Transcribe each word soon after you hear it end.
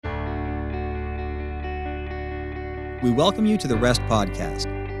We welcome you to the Rest Podcast.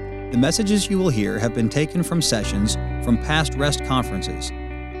 The messages you will hear have been taken from sessions from past Rest conferences.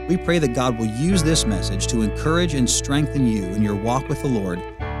 We pray that God will use this message to encourage and strengthen you in your walk with the Lord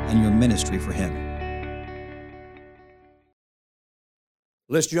and your ministry for Him.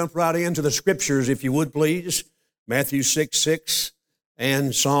 Let's jump right into the Scriptures, if you would, please. Matthew 6:6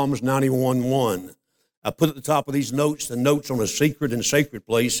 and Psalms 91:1. I put at the top of these notes the notes on a secret and sacred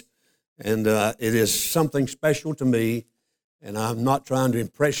place, and it is something special to me, and I'm not trying to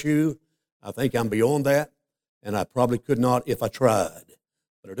impress you. I think I'm beyond that, and I probably could not if I tried.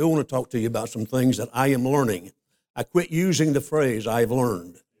 But I do want to talk to you about some things that I am learning. I quit using the phrase, I've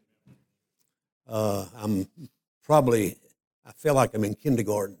learned. I feel like I'm in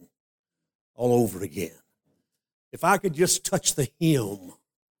kindergarten all over again. If I could just touch the hem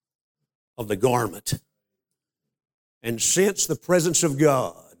of the garment and sense the presence of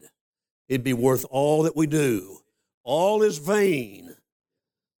God, it'd be worth all that we do. All is vain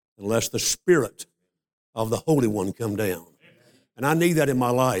unless the Spirit of the Holy One come down. And I need that in my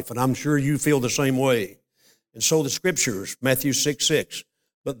life, and I'm sure you feel the same way. And so the Scriptures, Matthew 6:6,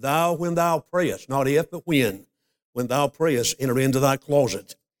 but thou, when thou prayest, not if, but when thou prayest, enter into thy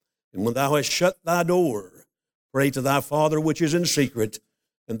closet. And when thou hast shut thy door, pray to thy Father which is in secret,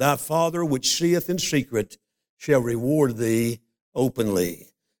 and thy Father which seeth in secret shall reward thee openly.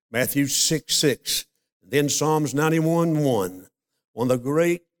 Matthew 6:6. Then Psalms 91:1, one of the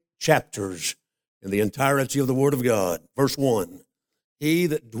great chapters in the entirety of the Word of God. Verse 1, he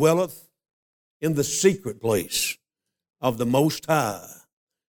that dwelleth in the secret place of the Most High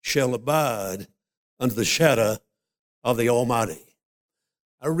shall abide under the shadow of the Almighty.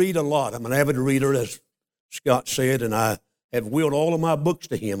 I read a lot. I'm an avid reader, as Scott said, and I have willed all of my books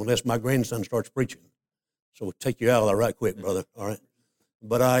to him unless my grandson starts preaching. So we'll take you out of there right quick, brother, all right?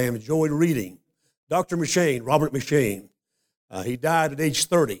 But I enjoyed reading. Dr. McShane, Robert McShane, he died at age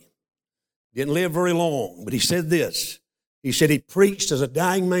 30. Didn't live very long, but he said this. He said he preached as a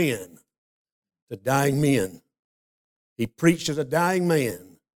dying man to dying men. He preached as a dying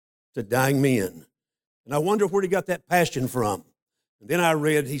man to dying men. And I wonder where he got that passion from. And then I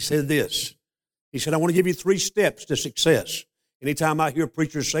read, he said this. He said, I want to give you 3 steps to success. Anytime I hear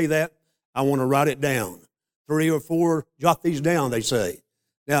preachers say that, I want to write it down. 3 or 4, jot these down, they say.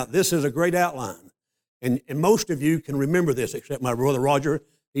 Now, this is a great outline. And most of you can remember this, except my brother Roger.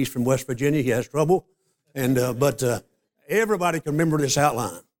 He's from West Virginia. He has trouble. But everybody can remember this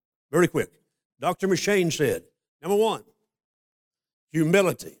outline. Very quick. Dr. McShane said, number 1,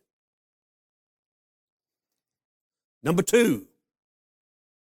 humility. Number 2,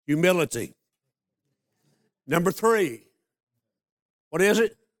 humility. Number 3, what is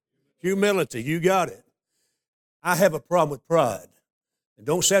it? Humility. You got it. I have a problem with pride. And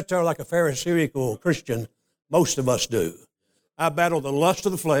don't sit there like a Pharisaical Christian. Most of us do. I battle the lust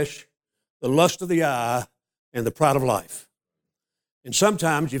of the flesh, the lust of the eye, and the pride of life. And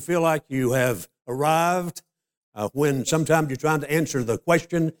sometimes you feel like you have arrived when sometimes you're trying to answer the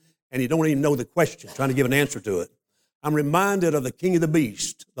question and you don't even know the question, trying to give an answer to it. I'm reminded of the king of the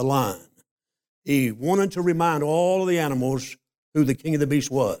beast, the lion. He wanted to remind all of the animals who the king of the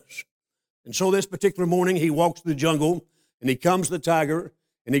beast was. And so this particular morning, he walks through the jungle, and he comes to the tiger,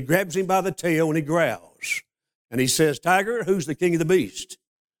 and he grabs him by the tail, and he growls. And he says, Tiger, who's the king of the beast?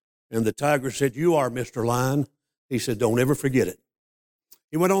 And the tiger said, you are, Mr. Lion. He said, don't ever forget it.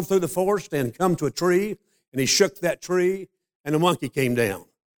 He went on through the forest and come to a tree, and he shook that tree, and a monkey came down.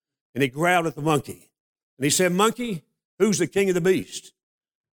 And he growled at the monkey. And he said, monkey, who's the king of the beast?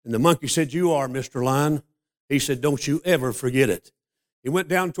 And the monkey said, you are, Mr. Lion. He said, don't you ever forget it. He went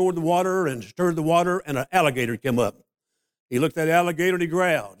down toward the water and stirred the water, and an alligator came up. He looked at the alligator and he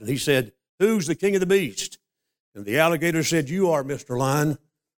growled. And he said, who's the king of the beast? And the alligator said, you are, Mr. Lion.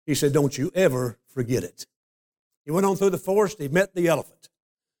 He said, don't you ever forget it. He went on through the forest. He met the elephant.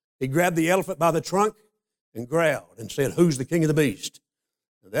 He grabbed the elephant by the trunk and growled and said, who's the king of the beast?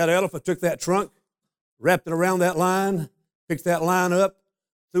 And that elephant took that trunk, wrapped it around that lion, picked that lion up,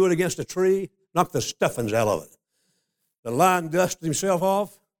 threw it against a tree, knocked the stuffings out of it. The lion dusted himself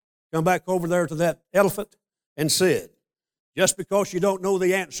off, come back over there to that elephant, and said, just because you don't know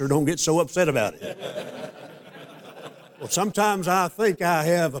the answer, don't get so upset about it. Well, sometimes I think I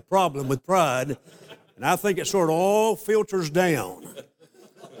have a problem with pride, and I think it sort of all filters down.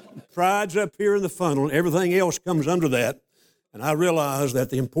 Pride's up here in the funnel, and everything else comes under that, and I realize that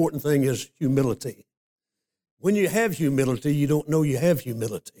the important thing is humility. When you have humility, you don't know you have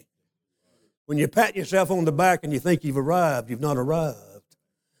humility. When you pat yourself on the back and you think you've arrived, you've not arrived.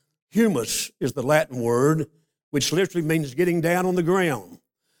 Humus is the Latin word, which literally means getting down on the ground.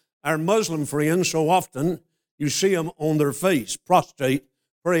 Our Muslim friends so often You see them on their face, prostrate,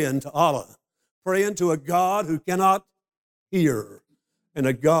 praying to Allah, praying to a God who cannot hear and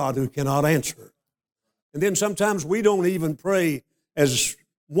a God who cannot answer. And then sometimes we don't even pray as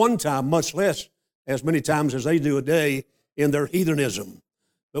one time, much less as many times as they do a day in their heathenism.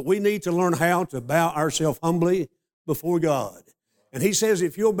 But we need to learn how to bow ourselves humbly before God. And He says,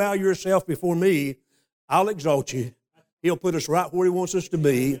 if you'll bow yourself before me, I'll exalt you. He'll put us right where He wants us to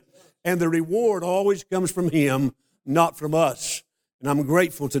be. And the reward always comes from Him, not from us. And I'm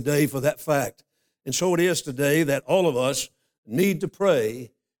grateful today for that fact. And so it is today that all of us need to pray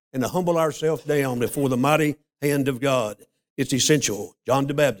and to humble ourselves down before the mighty hand of God. It's essential. John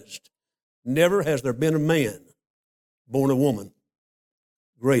the Baptist. Never has there been a man born of woman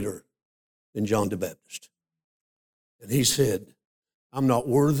greater than John the Baptist. And he said, I'm not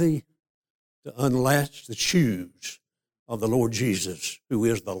worthy to unlatch the shoes of the Lord Jesus, who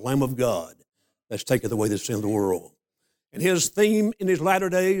is the Lamb of God that's taketh away the sin of the world. And his theme in his latter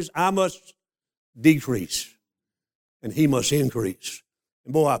days, I must decrease and he must increase.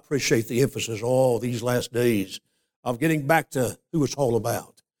 And boy, I appreciate the emphasis all these last days of getting back to who it's all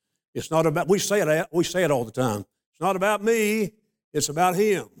about. It's not about, we say it all the time. It's not about me, it's about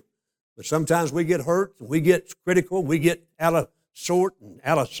Him. But sometimes we get hurt, and we get critical, we get out of sort and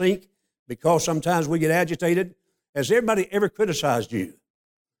out of sync because sometimes we get agitated. Has everybody ever criticized you?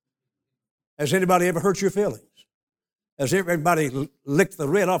 Has anybody ever hurt your feelings? Has everybody licked the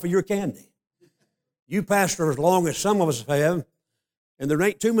red off of your candy? You pastor as long as some of us have, and there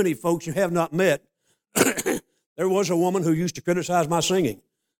ain't too many folks you have not met. There was a woman who used to criticize my singing.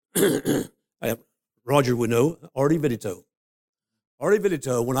 Roger would know, Artie Vitito. Artie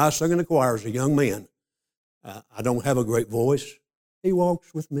Vitito, when I sung in the choir as a young man, I don't have a great voice. He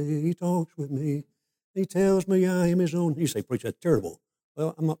walks with me, he talks with me, he tells me I am his own. You say, preach, that's terrible.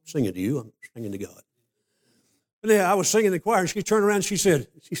 Well, I'm not singing to you, I'm singing to God. But yeah, I was singing in the choir, and she turned around and she said,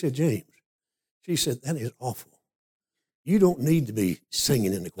 James, she said, that is awful. You don't need to be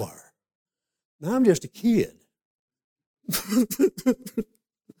singing in the choir. Now, I'm just a kid.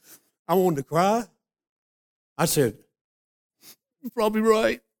 I wanted to cry. I said, you're probably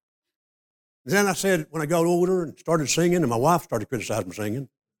right. And then I said, when I got older and started singing, and my wife started criticizing my singing,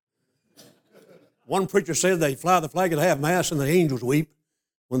 one preacher said they fly the flag at half-mast and the angels weep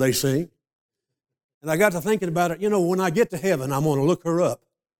when they sing. And I got to thinking about it. You know, when I get to heaven, I'm going to look her up.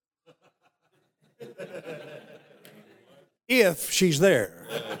 If she's there.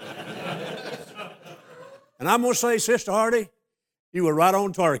 And I'm going to say, Sister Hardy, you were right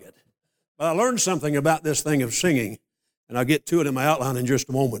on target. But I learned something about this thing of singing, and I'll get to it in my outline in just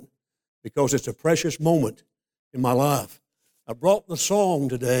a moment, because it's a precious moment in my life. I brought the song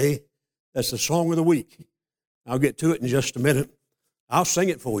today that's the song of the week. I'll get to it in just a minute. I'll sing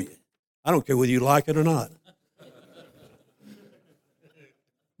it for you. I don't care whether you like it or not.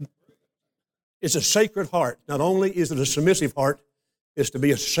 It's a sacred heart. Not only is it a submissive heart, it's to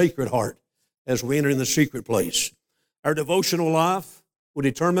be a sacred heart as we enter in the secret place. Our devotional life will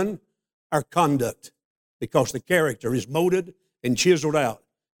determine our conduct because the character is molded and chiseled out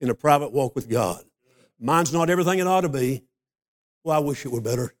in a private walk with God. Mine's not everything it ought to be. Well, I wish it were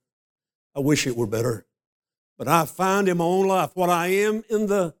better. I wish it were better. But I find in my own life what I am in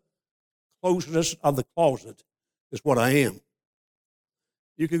the closeness of the closet is what I am.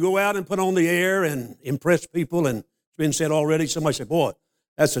 You can go out and put on the air and impress people, and it's been said already. Somebody said, boy,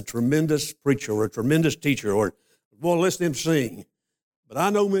 that's a tremendous preacher or a tremendous teacher, or, boy, listen to him sing. But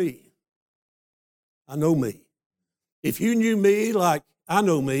I know me. I know me. If you knew me like I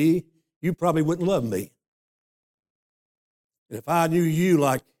know me, you probably wouldn't love me. And if I knew you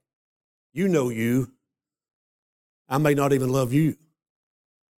like you know you, I may not even love you.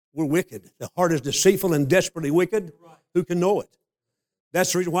 We're wicked. The heart is deceitful and desperately wicked. Who can know it?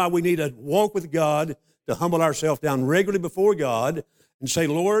 That's the reason why we need to walk with God, to humble ourselves down regularly before God and say,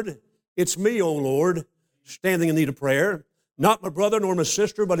 Lord, it's me, O Lord, standing in need of prayer. Not my brother nor my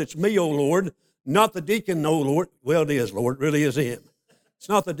sister, but it's me, O Lord. Not the deacon, O Lord. Well, it is, Lord. It really is him. It's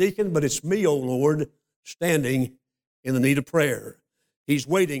not the deacon, but it's me, O Lord, standing in the need of prayer. He's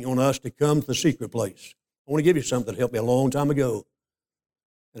waiting on us to come to the secret place. I want to give you something that helped me a long time ago.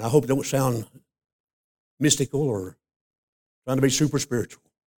 And I hope it don't sound mystical or trying to be super spiritual.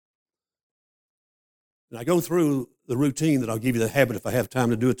 And I go through the routine that I'll give you the habit if I have time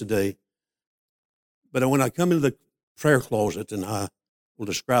to do it today. But when I come into the prayer closet, and I will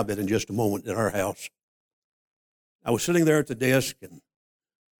describe that in just a moment at our house, I was sitting there at the desk, and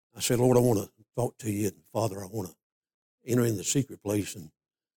I said, Lord, I want to talk to you. And Father, I want to enter in the secret place, and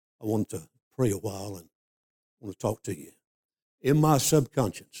I want to pray a while, and I want to talk to you. In my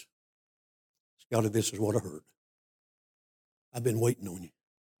subconscious, God, this is what I heard. I've been waiting on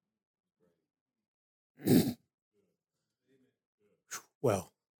you.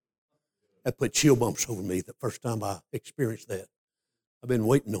 Well, that put chill bumps over me the first time I experienced that. I've been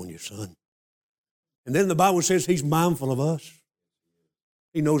waiting on you, son. And then the Bible says he's mindful of us.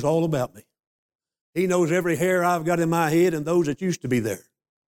 He knows all about me. He knows every hair I've got in my head and those that used to be there.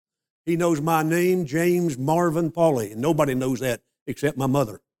 He knows my name, James Marvin Pauley, and nobody knows that except my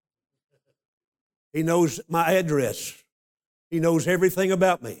mother. He knows my address. He knows everything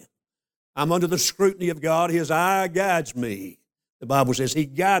about me. I'm under the scrutiny of God. His eye guides me. The Bible says he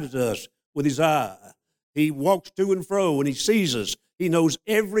guides us with his eye. He walks to and fro and he sees us. He knows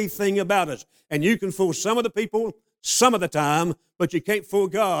everything about us. And you can fool some of the people some of the time, but you can't fool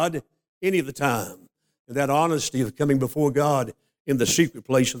God any of the time. And that honesty of coming before God in the secret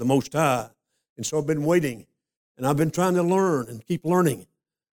place of the Most High. And so I've been waiting, and I've been trying to learn and keep learning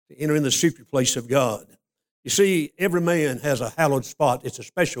to enter in the secret place of God. You see, every man has a hallowed spot. It's a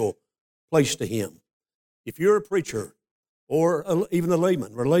special place to him. If you're a preacher or even a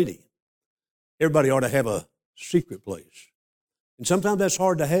layman or a lady, everybody ought to have a secret place. And sometimes that's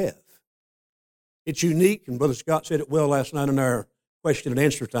hard to have. It's unique, and Brother Scott said it well last night in our question and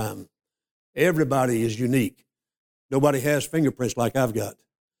answer time. Everybody is unique. Nobody has fingerprints like I've got.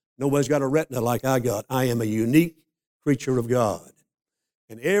 Nobody's got a retina like I got. I am a unique creature of God.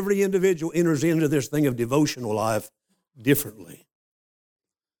 And every individual enters into this thing of devotional life differently.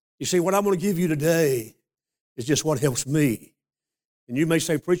 You see, what I'm going to give you today is just what helps me. And you may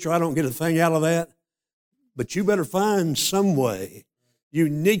say, preacher, I don't get a thing out of that. But you better find some way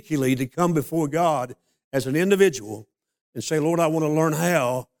uniquely to come before God as an individual and say, Lord, I want to learn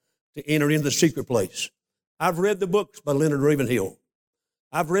how to enter into the secret place. I've read the books by Leonard Ravenhill.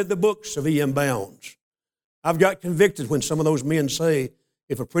 I've read the books of E.M. Bounds. I've got convicted when some of those men say,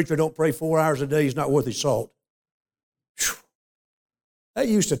 if a preacher don't pray 4 hours a day, he's not worth his salt. Whew. That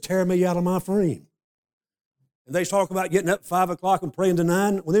used to tear me out of my frame. And they talk about getting up at 5 o'clock and praying to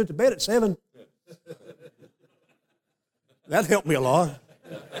 9 when they're to bed at 7. That helped me a lot.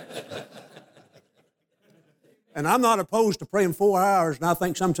 And I'm not opposed to praying 4 hours, and I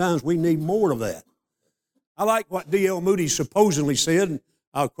think sometimes we need more of that. I like what D.L. Moody supposedly said, and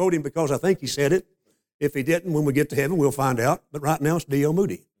I'll quote him because I think he said it. If he didn't, when we get to heaven, we'll find out. But right now, it's D.L.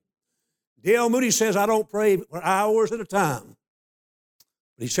 Moody. D.L. Moody says, I don't pray for hours at a time.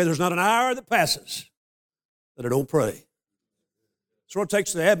 But he said, there's not an hour that passes that I don't pray. So it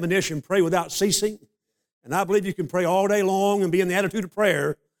takes the admonition, pray without ceasing. And I believe you can pray all day long and be in the attitude of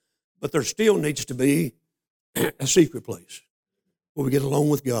prayer, but there still needs to be a secret place where we get along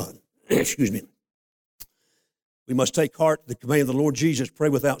with God. Excuse me. We must take heart the command of the Lord Jesus, pray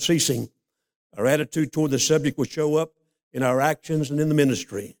without ceasing. Our attitude toward the subject will show up in our actions and in the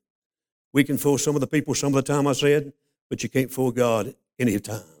ministry. We can fool some of the people some of the time, I said, but you can't fool God any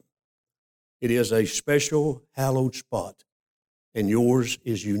time. It is a special, hallowed spot, and yours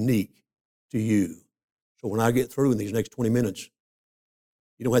is unique to you. So when I get through in these next 20 minutes,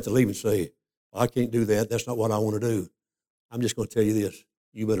 you don't have to leave and say, well, I can't do that. That's not what I want to do. I'm just going to tell you this.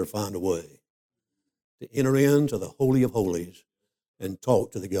 You better find a way to enter into the Holy of Holies and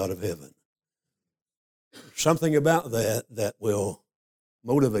talk to the God of heaven. Something about that will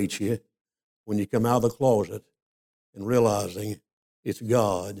motivate you when you come out of the closet and realizing it's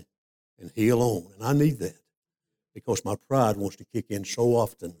God and He alone. And I need that because my pride wants to kick in so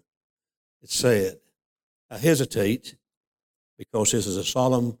often. It's sad. I hesitate because this is a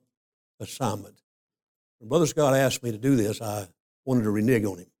solemn assignment. When Brother Scott asked me to do this, I wanted to renege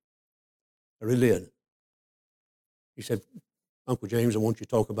on him. I really did. He said, Uncle James, I want you to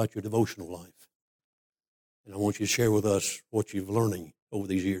talk about your devotional life. And I want you to share with us what you've learning over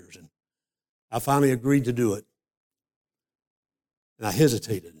these years. And I finally agreed to do it. And I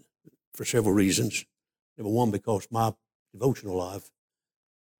hesitated for several reasons. Number one, because my devotional life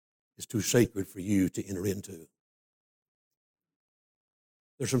is too sacred for you to enter into.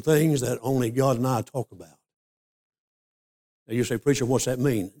 There's some things that only God and I talk about. Now you say, preacher, what's that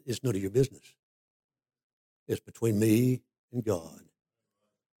mean? It's none of your business. It's between me and God.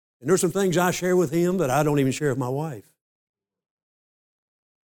 And there's some things I share with Him that I don't even share with my wife.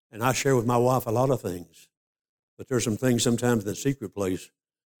 And I share with my wife a lot of things. But there's some things sometimes in the secret place,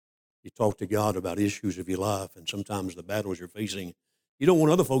 you talk to God about issues of your life and sometimes the battles you're facing. You don't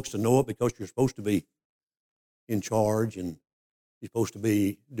want other folks to know it because you're supposed to be in charge and you're supposed to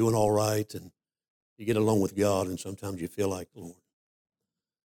be doing all right and you get along with God and sometimes you feel like, Lord,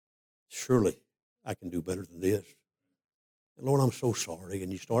 surely I can do better than this. And Lord, I'm so sorry.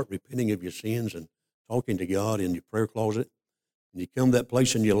 And you start repenting of your sins and talking to God in your prayer closet. And you come to that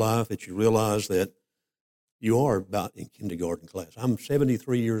place in your life that you realize that you are about in kindergarten class. I'm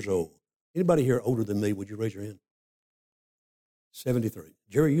 73 years old. Anybody here older than me, would you raise your hand? 73.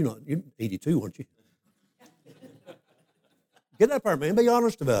 Jerry, you're 82, aren't you? Get up there, man. Be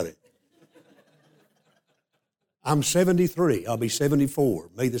honest about it. I'm 73. I'll be 74.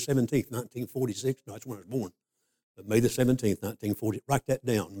 May the 17th, 1946. No, that's when I was born. But May the 17th, 1940. Write that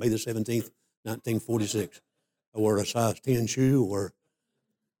down. May the 17th, 1946. I wore a size 10 shoe or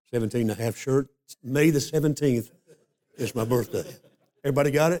 17 and a half shirt. May the 17th is my birthday.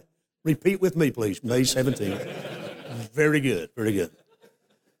 Everybody got it? Repeat with me, please. May 17th. Very good, very good.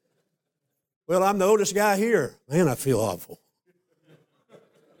 Well, I'm the oldest guy here. Man, I feel awful.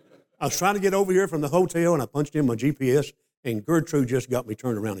 I was trying to get over here from the hotel, and I punched in my GPS, and Gertrude just got me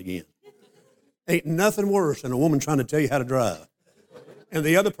turned around again. Ain't nothing worse than a woman trying to tell you how to drive. And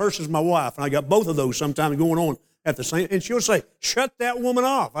the other person's my wife, and I got both of those sometimes going on at the same, and she'll say, shut that woman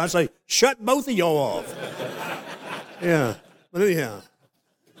off. I say, shut both of y'all off. Yeah, but anyhow.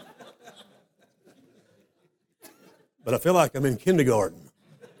 But I feel like I'm in kindergarten,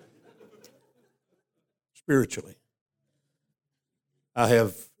 spiritually. I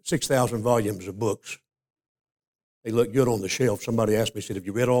have 6,000 volumes of books. They look good on the shelf. Somebody asked me, said, have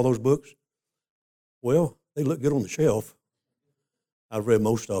you read all those books? Well, they look good on the shelf. I've read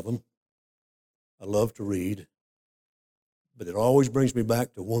most of them. I love to read. But it always brings me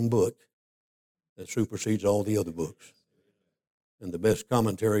back to one book that supersedes all the other books. And the best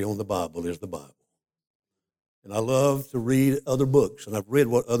commentary on the Bible is the Bible. And I love to read other books, and I've read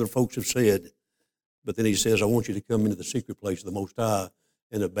what other folks have said. But then he says, I want you to come into the secret place of the Most High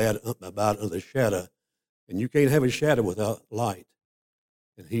and abide under the shadow. And you can't have a shadow without light.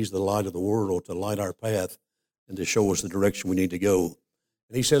 And he's the light of the world to light our path and to show us the direction we need to go.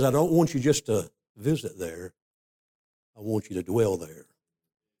 And he says, I don't want you just to visit there. I want you to dwell there.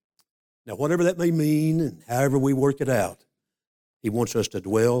 Now, whatever that may mean and however we work it out, he wants us to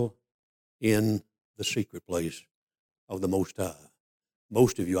dwell in the secret place of the Most High.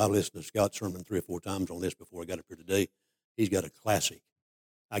 Most of you, I listened to Scott's sermon 3 or 4 times on this before I got up here today. He's got a classic.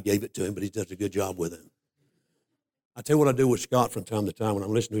 I gave it to him, but he does a good job with it. I tell you what I do with Scott from time to time when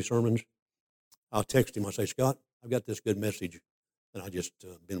I'm listening to his sermons. I'll text him. I say, Scott, I've got this good message that I just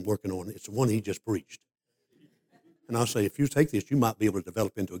been working on. It's the one he just preached. And I'll say, if you take this, you might be able to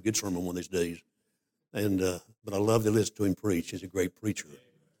develop into a good sermon one of these days. And but I love to listen to him preach. He's a great preacher.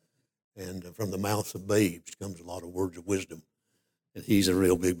 And from the mouths of babes comes a lot of words of wisdom. And he's a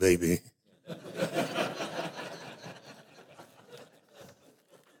real big baby. If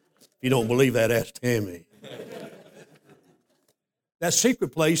you don't believe that, ask Tammy. That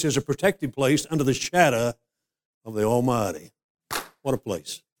secret place is a protected place under the shadow of the Almighty. What a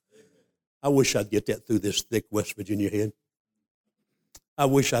place. I wish I'd get that through this thick West Virginia head. I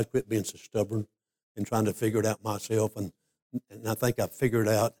wish I'd quit being so stubborn and trying to figure it out myself. And I think I've figured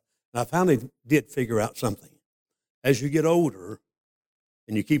it out. And I finally did figure out something. As you get older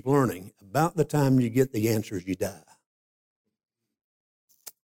and you keep learning, about the time you get the answers, you die.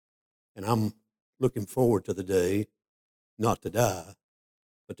 And I'm looking forward to the day not to die,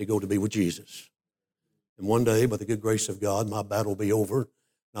 but to go to be with Jesus. And one day, by the good grace of God, my battle will be over.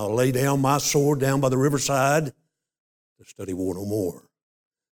 And I'll lay down my sword down by the riverside to study war no more.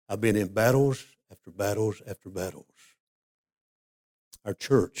 I've been in battles after battles after battles. Our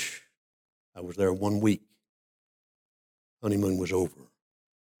church, I was there 1 week. Honeymoon was over.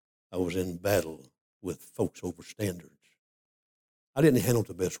 I was in battle with folks over standards. I didn't handle it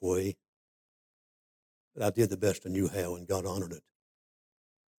the best way, but I did the best I knew how, and God honored it.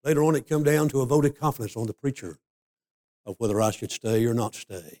 Later on, it came down to a vote of confidence on the preacher of whether I should stay or not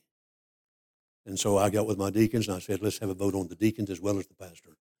stay. And so I got with my deacons, and I said, let's have a vote on the deacons as well as the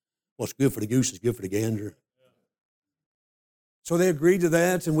pastor. What's good for the goose is good for the gander. So they agreed to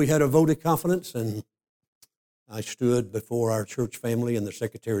that, and we had a vote of confidence, and I stood before our church family, and the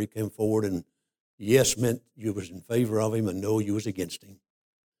secretary came forward, and yes meant you was in favor of him, and no, you was against him.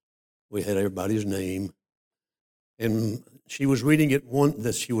 We had everybody's name, and she was reading it.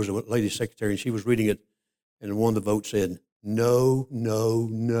 She was a lady secretary, and she was reading it, and one of the votes said, no, no,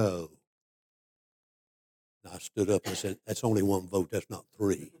 no. And I stood up and I said, that's only one vote, that's not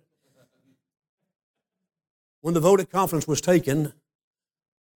 3. When the vote of confidence was taken,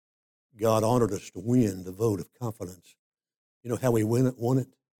 God honored us to win the vote of confidence. You know how we won it?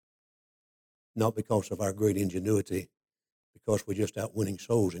 Not because of our great ingenuity, because we're just out winning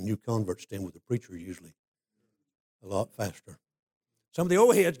souls, and new converts stand with the preacher usually a lot faster. Some of the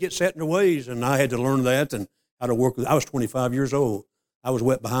old heads get set in their ways, and I had to learn that and how to work with it. I was 25 years old. I was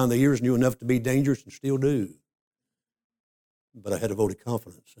wet behind the ears, knew enough to be dangerous, and still do. But I had a vote of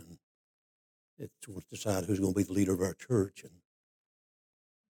confidence, and it was decided who's going to be the leader of our church, and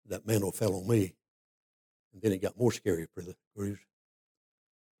that mantle fell on me. And then it got more scary, Brother Bruce.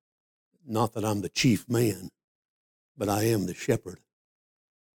 Not that I'm the chief man, but I am the shepherd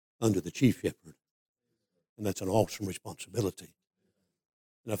under the chief shepherd. And that's an awesome responsibility.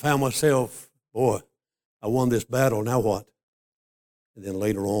 And I found myself, boy, I won this battle, now what? And then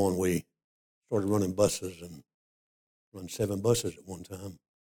later on, we started running buses and run 7 buses at one time.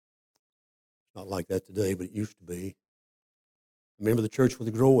 It's not like that today, but it used to be. I remember the church was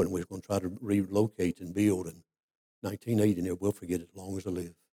growing. We were going to try to relocate and build in 1980, and we'll forget it as long as I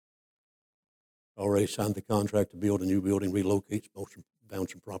live. Already signed the contract to build a new building, relocate, found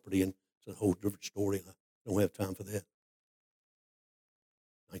some property, and it's a whole different story, and I don't have time for that.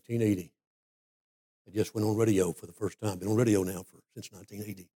 1980. I just went on radio for the first time. Been on radio now since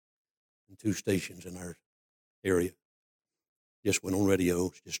 1980 in 2 stations in our area. Just went on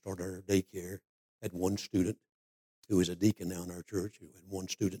radio, just started our daycare, had 1 student who is a deacon now in our church, who had 1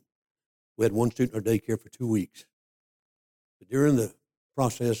 student. We had 1 student in our daycare for 2 weeks. But during the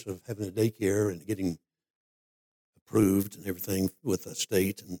process of having a daycare and getting approved and everything with the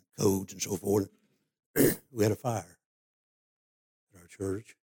state and codes and so forth, we had a fire at our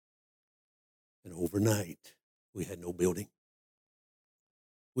church. And overnight, we had no building.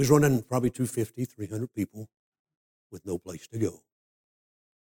 We was running probably 250, 300 people with no place to go.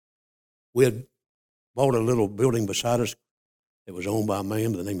 We had bought a little building beside us that was owned by a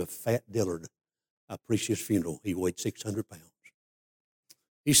man by the name of Fat Dillard. I preached his funeral. He weighed 600 pounds.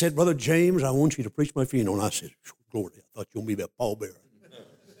 He said, Brother James, I want you to preach my funeral. And I said, glory, I thought you were going to be that pallbearer.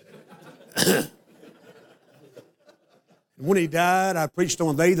 And when he died, I preached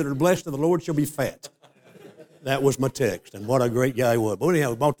on, they that are blessed of the Lord shall be fat. That was my text, and what a great guy he was. But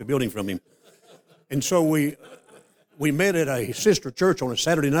anyhow, we bought the building from him. And so we met at a sister church on a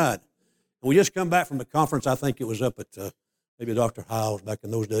Saturday night. And we just come back from a conference, I think it was up at maybe Dr. Hiles back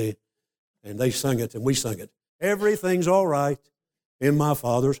in those days. And they sung it, and we sung it. Everything's all right in my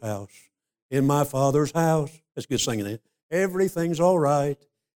Father's house. In my Father's house. That's good singing, it. Everything's all right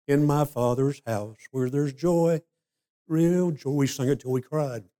in my Father's house. Where there's joy, real joy. We sung it till we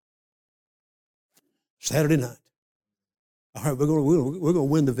cried. Saturday night. All right, we're going to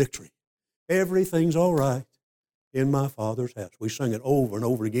win the victory. Everything's all right in my Father's house. We sung it over and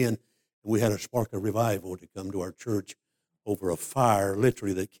over again, and we had a spark of revival to come to our church over a fire,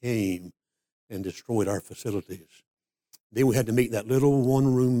 literally, that came and destroyed our facilities. Then we had to meet in that little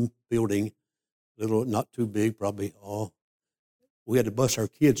one-room building, little, not too big, probably all. We had to bus our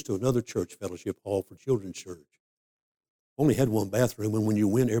kids to another church fellowship hall for children's church. Only had 1 bathroom, and when you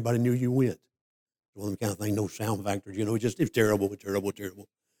went, everybody knew you went. One of them kind of thing, no sound factors, it's terrible, terrible.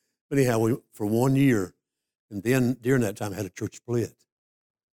 But anyhow, for 1 year, and then during that time, I had a church split.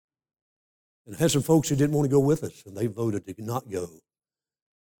 And I had some folks who didn't want to go with us, and they voted to not go.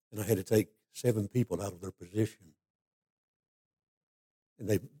 And I had to take 7 people out of their position.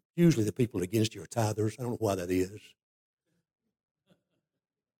 And usually the people against you are tithers. I don't know why that is.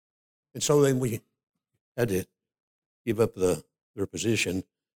 And so then we had to give up their position.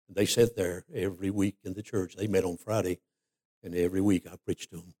 They sat there every week in the church. They met on Friday, and every week I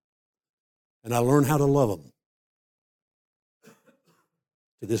preached to them. And I learned how to love them.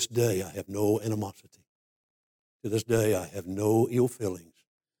 To this day, I have no animosity. To this day, I have no ill feelings.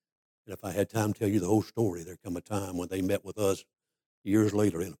 And if I had time to tell you the whole story, there come a time when they met with us years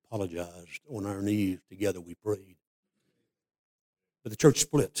later and apologized. On our knees together, we prayed. But the church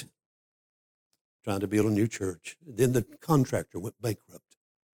split, trying to build a new church. Then the contractor went bankrupt.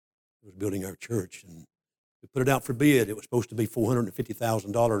 He was building our church, and we put it out for bid. It was supposed to be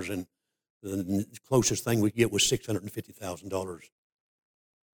 $450,000, and the closest thing we could get was $650,000.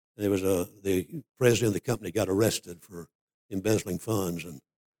 There was the president of the company got arrested for embezzling funds, and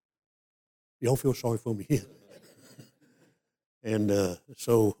y'all feel sorry for me yet? And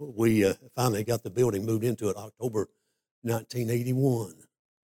so we finally got the building, moved into it October 1981.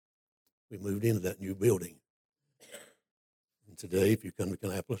 We moved into that new building. And today, if you come to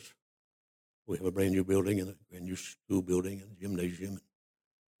Kannapolis, we have a brand new building and a brand new school building and a gymnasium.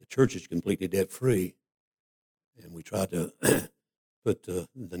 The church is completely debt-free. And we tried to put the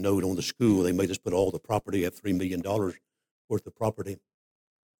note on the school. They made us put all the property, have $3 million worth of property.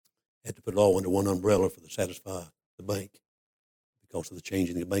 Had to put it all under one umbrella to satisfy the bank because of the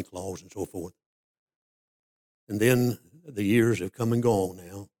changing of the bank laws and so forth. And then the years have come and gone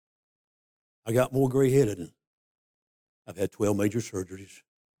now. I got more gray-headed. I've had 12 major surgeries.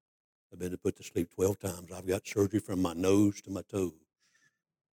 I've been put to sleep 12 times. I've got surgery from my nose to my toes.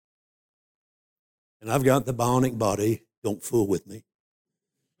 And I've got the bionic body Don't fool with me.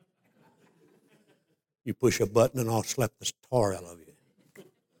 You push a button and I'll slap the tar out of you.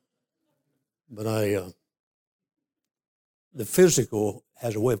 But the physical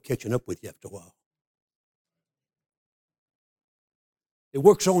has a way of catching up with you after a while. It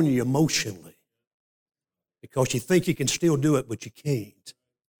works on you emotionally because you think you can still do it, but you can't.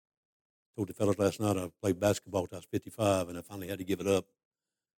 I told the fellas last night I played basketball till I was 55, and I finally had to give it up.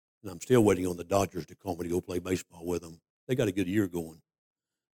 And I'm still waiting on the Dodgers to call me to go play baseball with them. They got a good year going.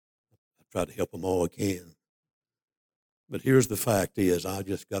 I try to help them all I can. But here's the fact is I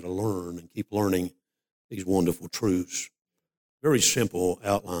just got to learn and keep learning these wonderful truths. Very simple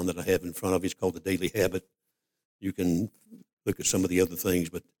outline that I have in front of you. It's called the Daily Habit. You can look at some of the other things,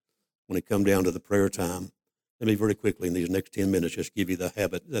 but when it comes down to the prayer time, let me very quickly in these next 10 minutes just give you the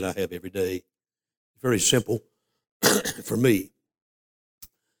habit that I have every day. It's very simple for me.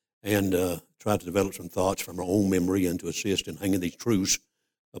 And try to develop some thoughts from my own memory and to assist in hanging these truths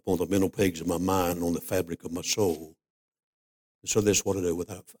upon the mental pegs of my mind and on the fabric of my soul. And so this is what I do.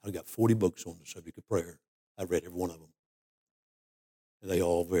 I've got 40 books on the subject of prayer. I've read every one of them. And they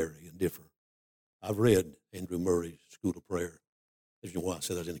all vary and differ. I've read Andrew Murray's School of Prayer. As you know why I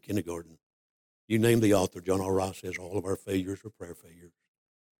said I was in the kindergarten. You name the author, John R. Rice says all of our failures are prayer failures.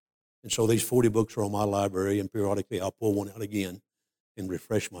 And so these 40 books are on my library, and periodically I'll pull one out again and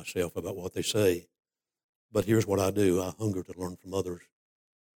refresh myself about what they say. But here's what I do. I hunger to learn from others,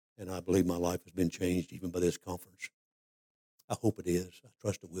 and I believe my life has been changed even by this conference. I hope it is. I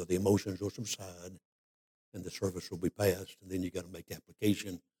trust it will. The emotions will subside, and the service will be passed, and then you got to make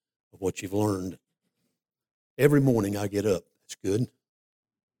application of what you've learned. Every morning I get up. That's good.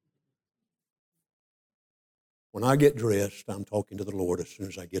 When I get dressed, I'm talking to the Lord as soon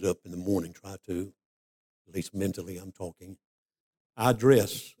as I get up in the morning. Try to, at least mentally, I'm talking. I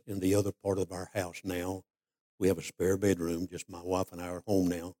dress in the other part of our house now. We have a spare bedroom. Just my wife and I are home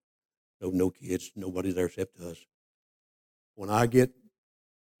now. No kids. Nobody there except us. When I get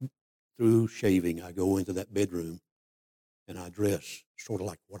through shaving, I go into that bedroom and I dress sort of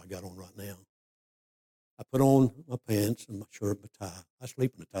like what I got on right now. I put on my pants and my shirt and my tie. I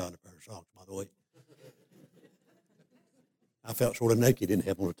sleep in a tie and a pair of socks, by the way. I felt sort of naked, didn't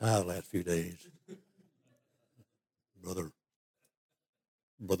have on a tie the last few days. Brother.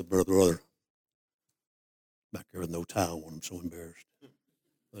 Back there with no tie on, I'm so embarrassed.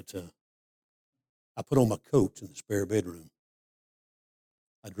 But I put on my coat in the spare bedroom.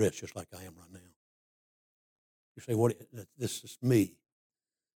 I dress just like I am right now. You say, what? This is me.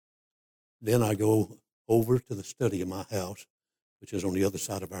 Then I go over to the study of my house, which is on the other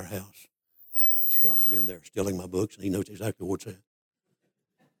side of our house. Scott's been there stealing my books, and he knows exactly where it's at.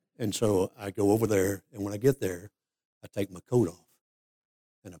 And so I go over there, and when I get there, I take my coat off,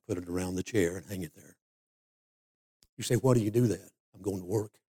 and I put it around the chair and hang it there. You say, why do you do that? I'm going to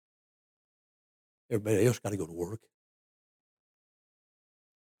work. Everybody else got to go to work.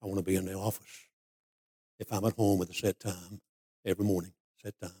 I want to be in the office. If I'm at home at a set time, every morning,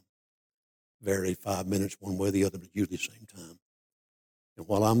 set time, vary 5 minutes one way or the other, but usually the same time. And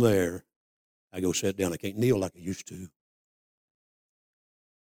while I'm there, I go sit down. I can't kneel like I used to.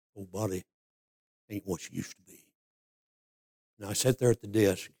 Whole body ain't what she used to be. And I sit there at the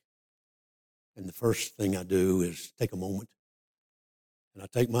desk, and the first thing I do is take a moment, and I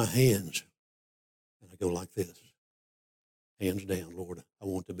take my hands, and I go like this. Hands down, Lord. I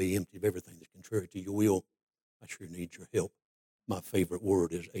want to be empty of everything that's contrary to your will. I sure need your help. My favorite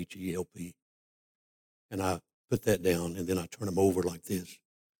word is H-E-L-P. And I put that down, and then I turn them over like this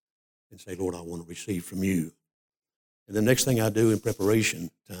and say, Lord, I want to receive from you. And the next thing I do in preparation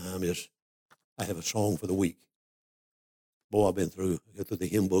time is I have a song for the week. Boy, I've been through the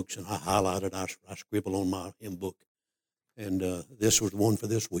hymn books, and I highlighted, I scribble on my hymn book. And this was the one for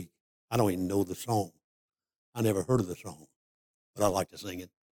this week. I don't even know the song. I never heard of the song, but I like to sing it.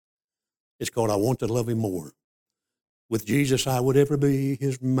 It's called I Want to Love Him More. With Jesus I would ever be,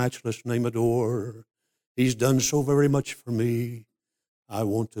 his matchless name adore. He's done so very much for me. I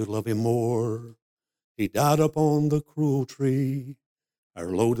want to love him more. He died upon the cruel tree. Our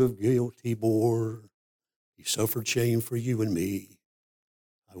load of guilt he bore. He suffered shame for you and me.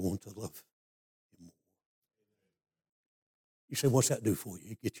 I want to love him more. You say, what's that do for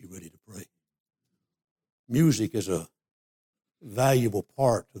you? It gets you ready to pray. Music is a valuable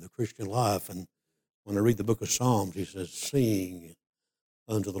part of the Christian life. And when I read the book of Psalms, he says, sing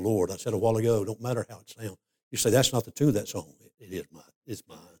unto the Lord. I said a while ago, don't matter how it sounds. You say, that's not the tune of that song. It is mine. It's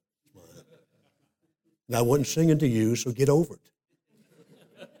mine. It's mine. And I wasn't singing to you, so get over it.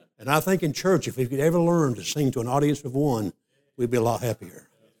 And I think in church, if we could ever learn to sing to an audience of one, we'd be a lot happier.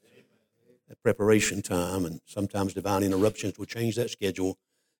 preparation time, and sometimes divine interruptions will change that schedule,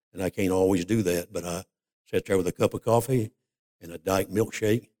 and I can't always do that, but I sit there with a cup of coffee and a Diet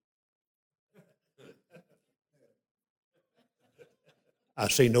milkshake. I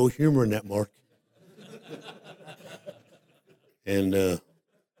see no humor in that, Mark. And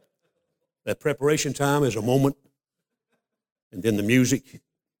that preparation time is a moment, and then the music,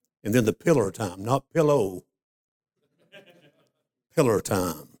 and then the pillar time, not pillow, pillar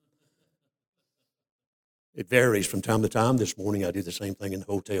time. It varies from time to time. This morning I did the same thing in the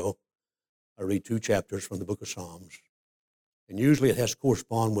hotel. I read 2 chapters from the book of Psalms. And usually it has to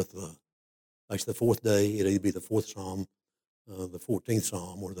correspond with like the 4th day. It'll either be the 4th Psalm, the 14th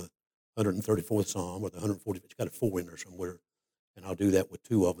Psalm, or the 134th Psalm, or the 140th. It's got a 4 in there somewhere. And I'll do that with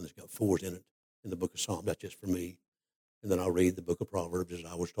 2 of them that's got 4s in it in the book of Psalms. That's just for me. And then I'll read the book of Proverbs, as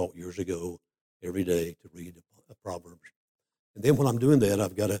I was taught years ago, every day to read the Proverbs. And then when I'm doing that,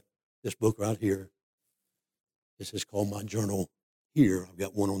 I've got this book right here. This is called my journal here. I've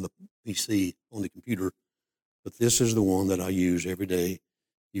got one on the PC, on the computer. But this is the one that I use every day.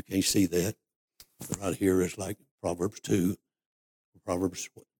 You can't see that. But right here is like Proverbs 2, Proverbs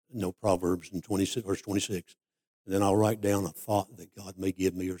in 26, verse 26. And then I'll write down a thought that God may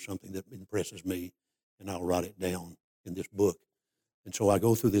give me or something that impresses me, and I'll write it down in this book. And so I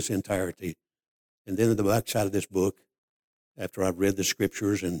go through this entirety. And then at the back side of this book, after I've read the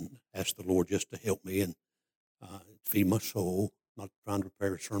scriptures and asked the Lord just to help me and feed my soul, not trying to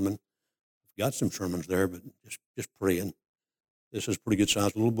prepare a sermon. I've got some sermons there, but just praying. This is a pretty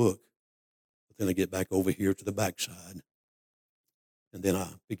good-sized little book. But then I get back over here to the backside, and then I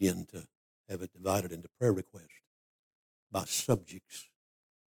begin to have it divided into prayer requests by subjects.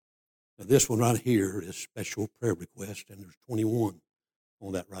 Now, this one right here is special prayer request, and there's 21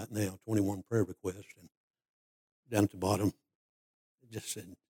 on that right now, 21 prayer requests. And down at the bottom, it just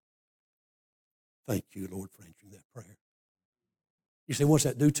said, thank you, Lord, for answering that prayer. You say, what's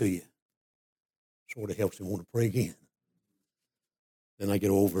that do to you? Sort of helps me want to pray again. Then I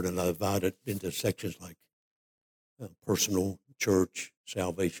get over it and I divide it into sections like personal, church,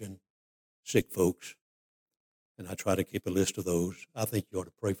 salvation, sick folks. And I try to keep a list of those. I think you ought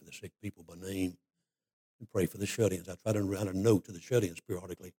to pray for the sick people by name and pray for the shut-ins. I try to write a note to the shut-ins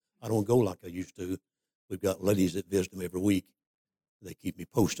periodically. I don't go like I used to. We've got ladies that visit them every week. They keep me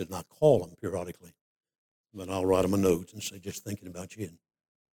posted, and I call them periodically. But I'll write them a note and say, just thinking about you. And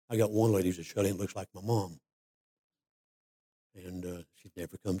I got one lady who's a shut-in, looks like my mom. And she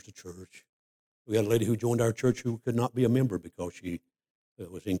never comes to church. We got a lady who joined our church who could not be a member because she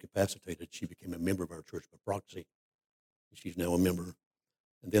was incapacitated. She became a member of our church by proxy. And she's now a member.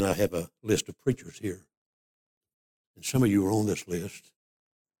 And then I have a list of preachers here. And some of you are on this list.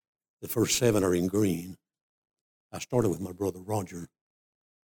 The first 7 are in green. I started with my brother Roger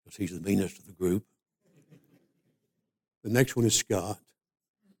because he's the meanest of the group. The next one is Scott.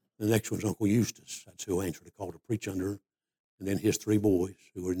 The next one's Uncle Eustace. That's who I answered a call to preach under. And then his 3 boys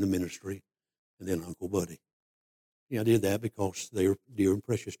who are in the ministry. And then Uncle Buddy. Yeah, I did that because they're dear and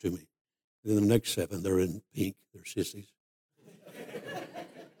precious to me. And then the next 7, they're in pink. They're sissies.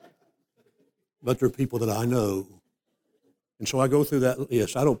 But they're people that I know. And so I go through that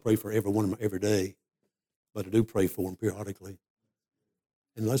list. I don't pray for every one of them every day, but I do pray for them periodically.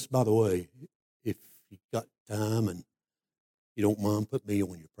 And by the way, if you've got time and you don't mind, put me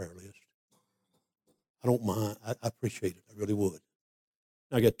on your prayer list. I don't mind. I appreciate it. I really would.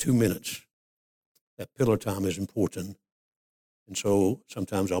 I got 2 minutes. That pillar time is important. And so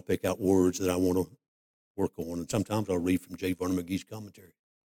sometimes I'll pick out words that I want to work on, and sometimes I'll read from J. Vernon McGee's commentary.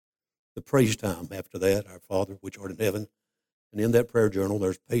 The praise time after that, our Father, which art in heaven. And in that prayer journal,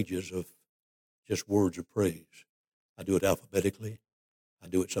 there's pages of just words of praise. I do it alphabetically. I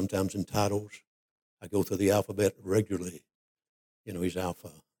do it sometimes in titles. I go through the alphabet regularly. You know, he's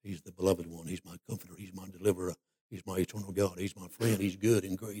Alpha. He's the beloved one. He's my comforter. He's my deliverer. He's my eternal God. He's my friend. He's good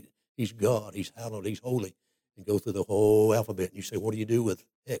and great. He's God. He's hallowed. He's holy. And go through the whole alphabet. And you say, what do you do with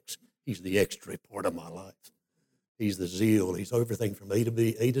X? He's the extra part of my life. He's the zeal. He's everything from A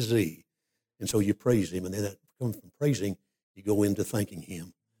to Z. And so you praise him. And then that comes from praising, you go into thanking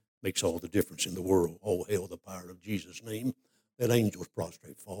him. Makes all the difference in the world. All hail the power of Jesus' name. Let angels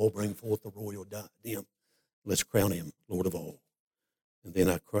prostrate fall. Bring forth the royal diadem. Let's crown him Lord of all. And then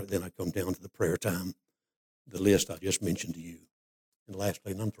I come down to the prayer time, the list I just mentioned to you. And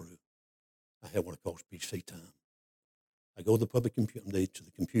lastly, and I'm through, I have what I call PC time. I go to the public to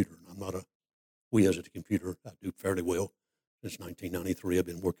the computer, and I'm not a whiz at the computer. I do fairly well. Since 1993, I've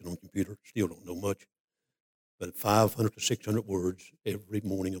been working on computer. Still don't know much. But 500 to 600 words every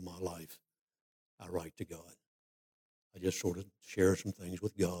morning of my life, I write to God. I just sort of share some things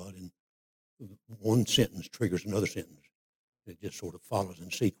with God and one sentence triggers another sentence. It just sort of follows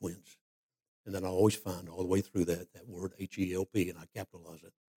in sequence. And then I always find all the way through that word H-E-L-P, and I capitalize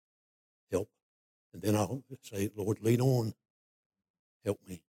it, help. And then I'll say, Lord, lead on. Help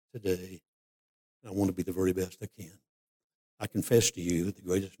me today. I want to be the very best I can. I confess to you that the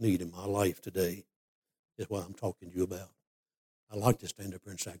greatest need in my life today is what I'm talking to you about. I like to stand up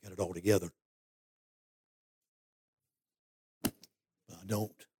here and say I got it all together. But I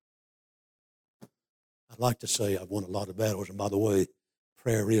don't. I'd like to say I've won a lot of battles. And by the way,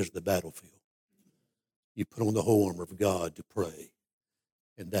 prayer is the battlefield. You put on the whole armor of God to pray.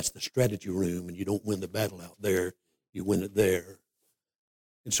 And that's the strategy room. And you don't win the battle out there. You win it there.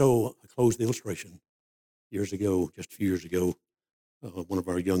 And so I closed the illustration years ago, just a few years ago. One of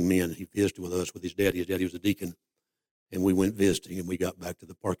our young men, he visited with us with his daddy. His daddy was a deacon. And we went visiting, and we got back to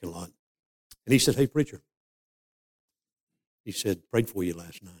the parking lot. And he said, hey, preacher. He said, prayed for you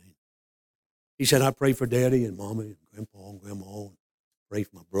last night. He said, I prayed for Daddy and Mommy and Grandpa and Grandma, and prayed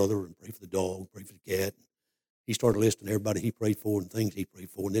for my brother, and prayed for the dog, prayed for the cat. He started listing everybody he prayed for and things he prayed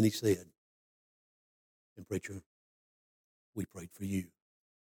for. And then he said, and preacher, we prayed for you.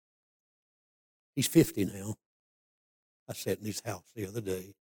 He's 50 now. I sat in his house the other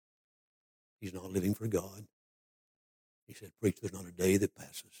day. He's not living for God. He said, preacher, there's not a day that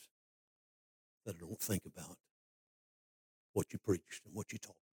passes that I don't think about what you preached and what you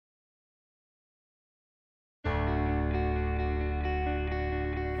taught.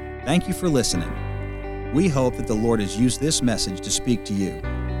 Thank you for listening. We hope that the Lord has used this message to speak to you.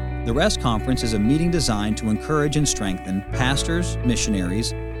 The Rest Conference is a meeting designed to encourage and strengthen pastors,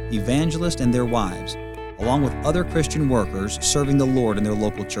 missionaries, evangelists, and their wives, along with other Christian workers serving the Lord in their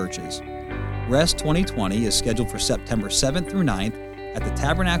local churches. Rest 2020 is scheduled for September 7th through 9th at the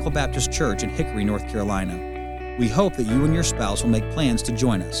Tabernacle Baptist Church in Hickory, North Carolina. We hope that you and your spouse will make plans to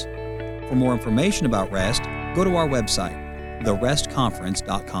join us. For more information about Rest, go to our website,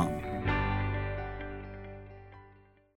 therestconference.com.